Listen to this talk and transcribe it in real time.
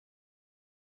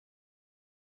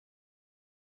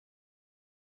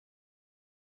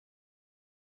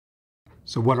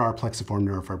So what are plexiform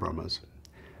neurofibromas?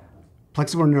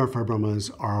 Plexiform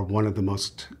neurofibromas are one of the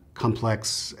most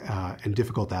complex and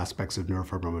difficult aspects of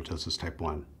neurofibromatosis type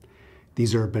 1.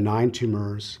 These are benign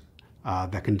tumors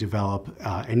that can develop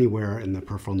anywhere in the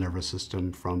peripheral nervous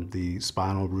system from the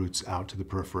spinal roots out to the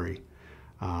periphery.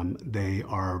 They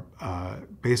are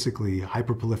basically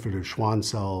hyperproliferative Schwann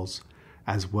cells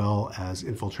as well as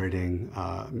infiltrating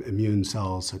immune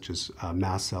cells such as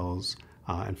mast cells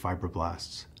and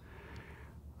fibroblasts.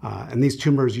 And these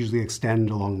tumors usually extend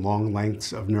along long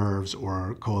lengths of nerves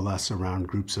or coalesce around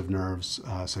groups of nerves,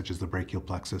 such as the brachial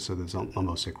plexus or the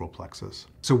lumbosacral plexus.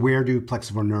 So where do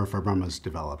plexiform neurofibromas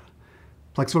develop?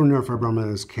 Plexiform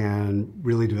neurofibromas can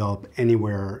really develop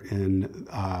anywhere in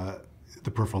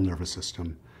the peripheral nervous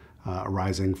system,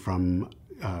 arising from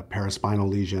paraspinal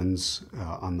lesions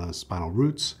on the spinal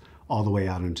roots all the way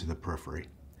out into the periphery.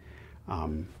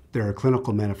 Their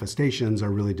clinical manifestations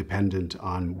are really dependent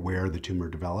on where the tumor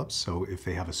develops. So if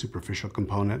they have a superficial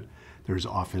component, there's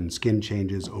often skin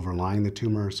changes overlying the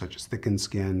tumor, such as thickened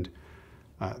skin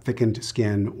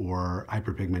or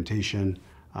hyperpigmentation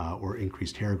or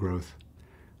increased hair growth.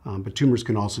 But tumors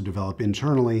can also develop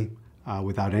internally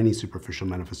without any superficial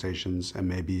manifestations and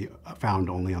may be found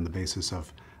only on the basis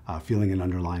of feeling an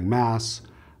underlying mass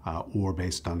or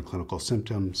based on clinical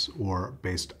symptoms or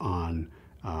based on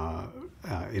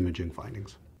imaging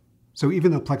findings. So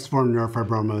even though plexiform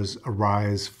neurofibromas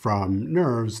arise from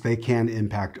nerves, they can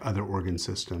impact other organ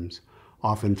systems,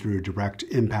 often through direct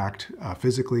impact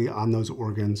physically on those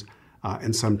organs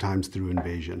and sometimes through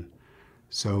invasion.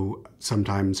 So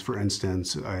sometimes, for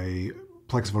instance, a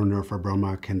plexiform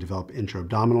neurofibroma can develop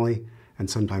intra-abdominally, and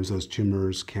sometimes those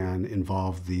tumors can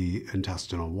involve the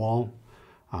intestinal wall.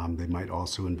 They might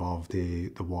also involve the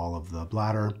wall of the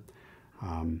bladder.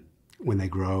 When they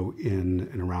grow in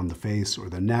and around the face or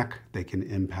the neck, they can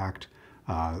impact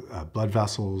blood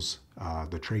vessels,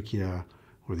 the trachea,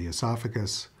 or the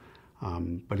esophagus.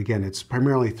 But again, it's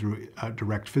primarily through a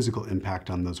direct physical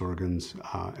impact on those organs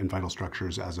and vital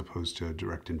structures as opposed to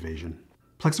direct invasion.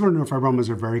 Plexiform neurofibromas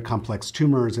are very complex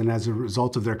tumors, and as a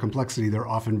result of their complexity, they're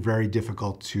often very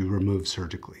difficult to remove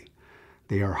surgically.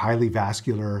 They are highly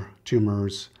vascular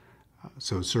tumors,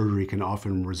 so surgery can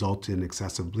often result in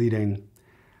excessive bleeding.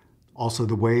 Also,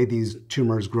 the way these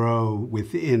tumors grow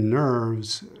within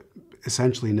nerves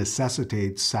essentially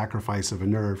necessitates sacrifice of a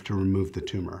nerve to remove the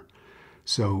tumor.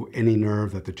 So any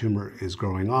nerve that the tumor is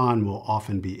growing on will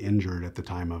often be injured at the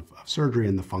time of surgery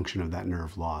and the function of that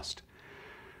nerve lost.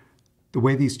 The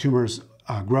way these tumors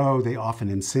grow, they often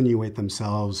insinuate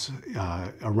themselves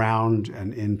around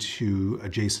and into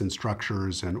adjacent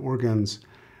structures and organs,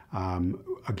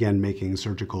 again, making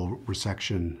surgical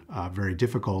resection very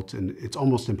difficult, and it's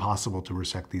almost impossible to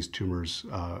resect these tumors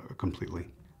completely.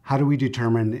 How do we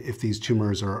determine if these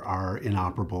tumors are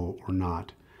inoperable or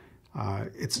not?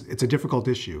 It's a difficult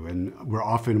issue, and we're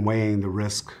often weighing the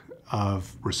risk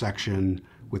of resection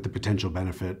with the potential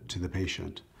benefit to the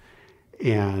patient.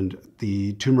 And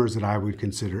the tumors that I would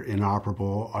consider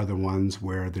inoperable are the ones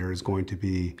where there is going to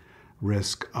be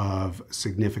risk of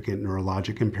significant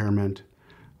neurologic impairment,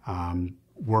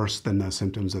 worse than the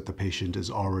symptoms that the patient is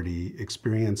already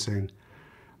experiencing,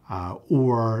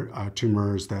 or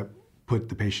tumors that put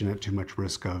the patient at too much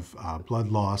risk of blood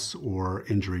loss or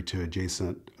injury to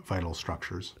adjacent vital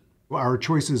structures. Our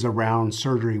choices around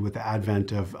surgery with the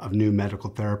advent of new medical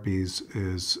therapies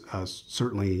is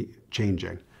certainly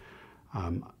changing.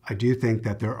 I do think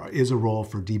that there is a role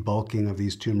for debulking of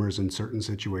these tumors in certain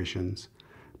situations,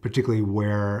 particularly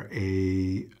where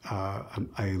a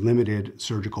limited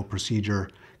surgical procedure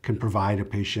can provide a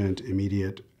patient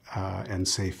immediate and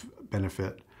safe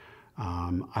benefit,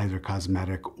 either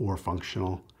cosmetic or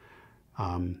functional.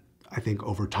 I think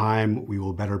over time, we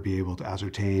will better be able to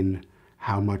ascertain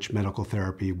how much medical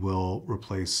therapy will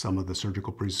replace some of the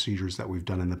surgical procedures that we've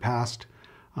done in the past.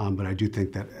 But I do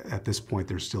think that at this point,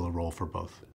 there's still a role for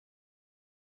both.